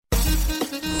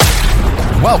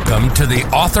Welcome to the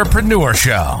Authorpreneur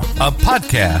Show, a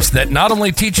podcast that not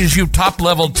only teaches you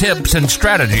top-level tips and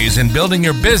strategies in building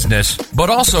your business,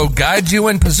 but also guides you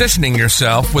in positioning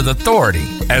yourself with authority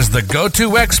as the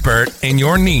go-to expert in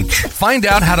your niche. Find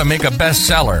out how to make a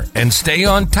bestseller and stay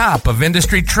on top of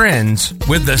industry trends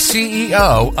with the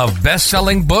CEO of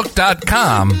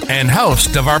BestsellingBook.com and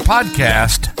host of our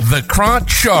podcast, Vikrant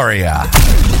Shaurya.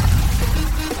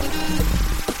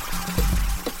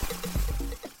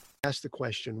 Ask the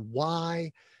question,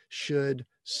 why should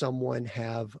someone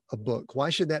have a book? Why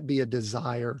should that be a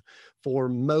desire for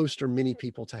most or many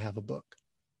people to have a book?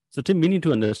 So Tim, we need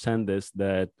to understand this,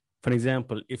 that, for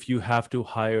example, if you have to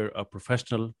hire a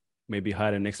professional, maybe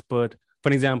hire an expert.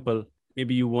 For example,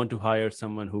 maybe you want to hire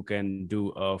someone who can do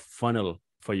a funnel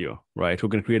for you, right? Who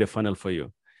can create a funnel for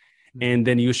you. And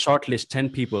then you shortlist 10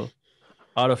 people.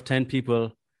 Out of 10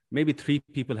 people, maybe 3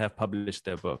 people have published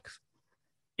their books.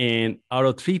 And out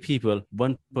of 3 people,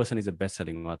 1 person is a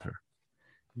best-selling author.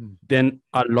 Then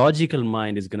our logical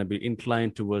mind is going to be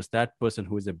inclined towards that person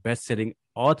who is a best-selling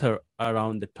author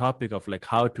around the topic of like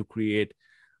how to create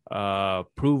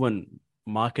proven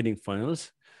marketing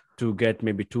funnels to get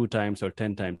maybe 2 times or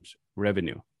 10 times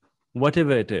revenue,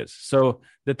 whatever it is. So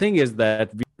the thing is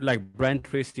that, like Brian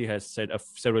Tracy has said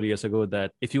several years ago,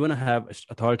 that if you want to have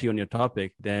authority on your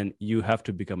topic, then you have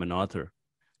to become an author,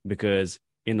 because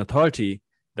in authority,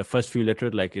 the first few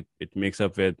letters, like it makes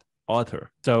up with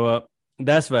author. So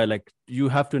that's why, like, you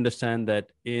have to understand that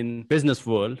in business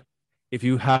world, if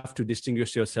you have to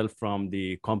distinguish yourself from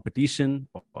the competition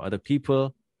or other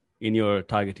people in your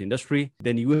target industry,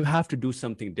 then you have to do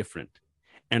something different.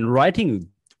 And writing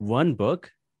one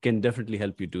book can definitely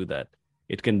help you do that.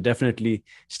 It can definitely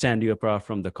stand you apart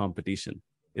from the competition.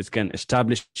 It can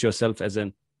establish yourself as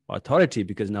an authority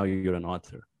because now you're an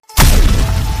author.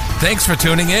 Thanks for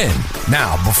tuning in.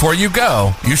 Now, before you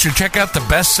go, you should check out the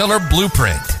Bestseller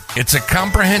Blueprint. It's a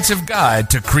comprehensive guide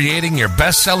to creating your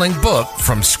best-selling book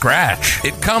from scratch.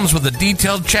 It comes with a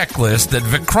detailed checklist that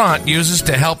Vikrant uses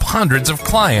to help hundreds of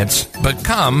clients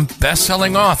become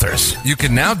best-selling authors. You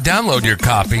can now download your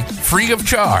copy free of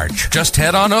charge. Just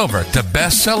head on over to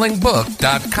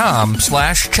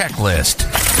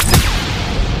bestsellingbook.com/checklist.